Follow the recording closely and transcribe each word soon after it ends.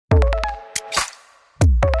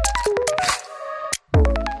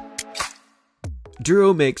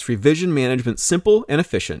Duro makes revision management simple and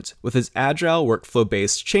efficient with its agile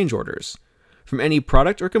workflow-based change orders. From any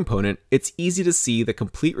product or component, it's easy to see the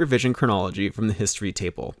complete revision chronology from the history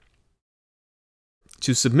table.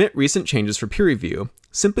 To submit recent changes for peer review,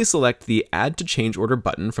 simply select the Add to Change Order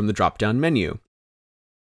button from the drop-down menu.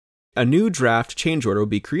 A new draft change order will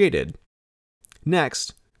be created.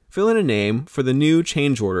 Next, fill in a name for the new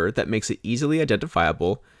change order that makes it easily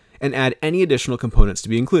identifiable, and add any additional components to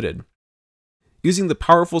be included. Using the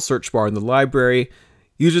powerful search bar in the library,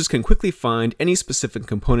 users can quickly find any specific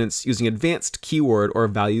components using advanced keyword or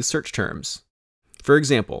value search terms. For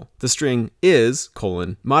example, the string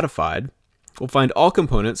is:"modified" will find all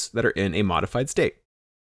components that are in a modified state.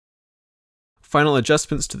 Final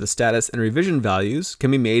adjustments to the status and revision values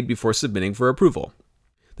can be made before submitting for approval.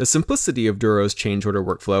 The simplicity of Duro's change order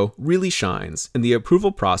workflow really shines in the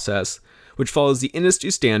approval process, which follows the industry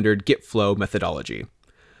standard git-flow methodology.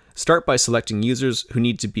 Start by selecting users who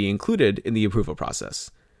need to be included in the approval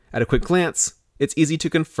process. At a quick glance, it's easy to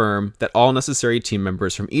confirm that all necessary team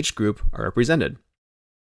members from each group are represented.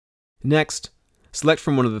 Next, select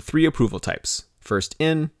from one of the three approval types: first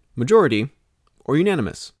in, majority, or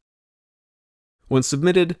unanimous. Once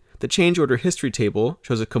submitted, the change order history table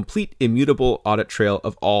shows a complete immutable audit trail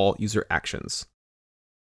of all user actions.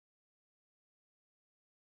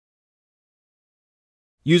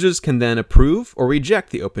 Users can then approve or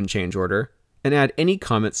reject the open change order and add any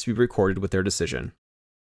comments to be recorded with their decision.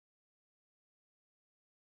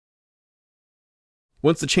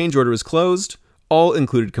 Once the change order is closed, all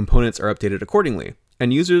included components are updated accordingly,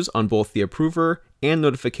 and users on both the approver and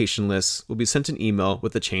notification lists will be sent an email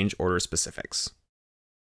with the change order specifics.